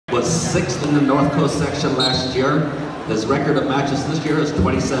was 6th in the North Coast section last year. His record of matches this year is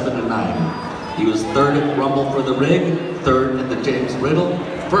 27-9. He was 3rd at Rumble for the Rig, 3rd at the James Riddle,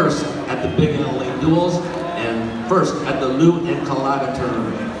 1st at the Big LA Duels, and 1st at the Lou Encolada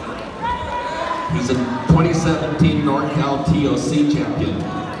Tournament. He's a 2017 NorCal TOC champion.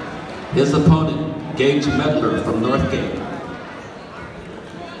 His opponent, Gage Mettler from Northgate,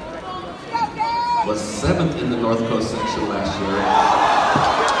 was 7th in the North Coast section last year.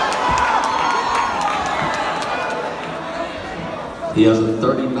 He has a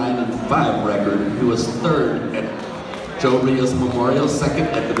 39-5 record. He was 3rd at Joe Rios Memorial,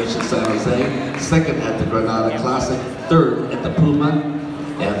 2nd at the Mission San Jose, 2nd at the Granada Classic, 3rd at the Puma,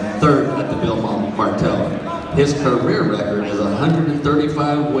 and 3rd at the Bill Martell. His career record is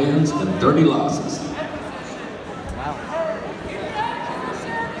 135 wins and 30 losses.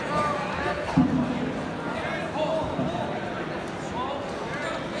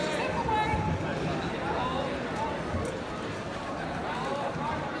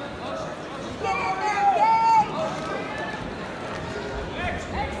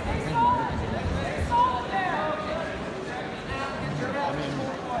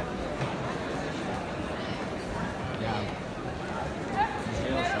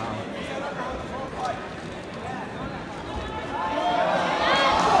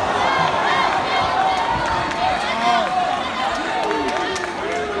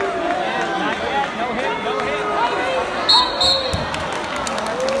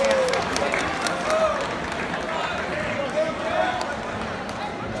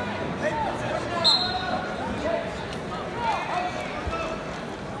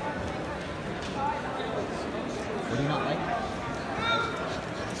 What do you not like?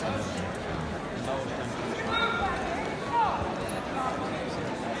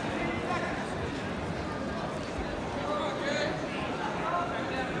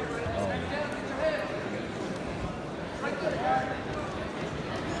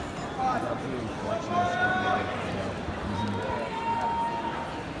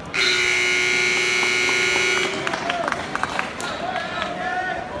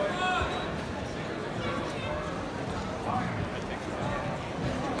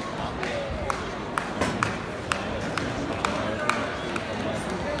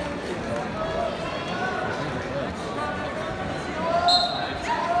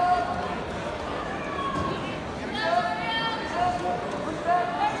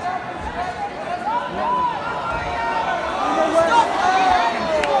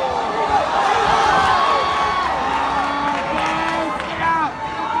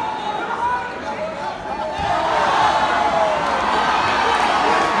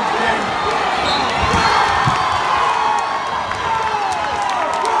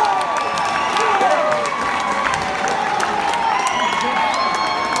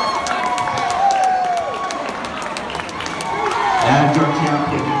 And your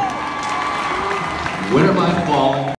champion, winner by fall.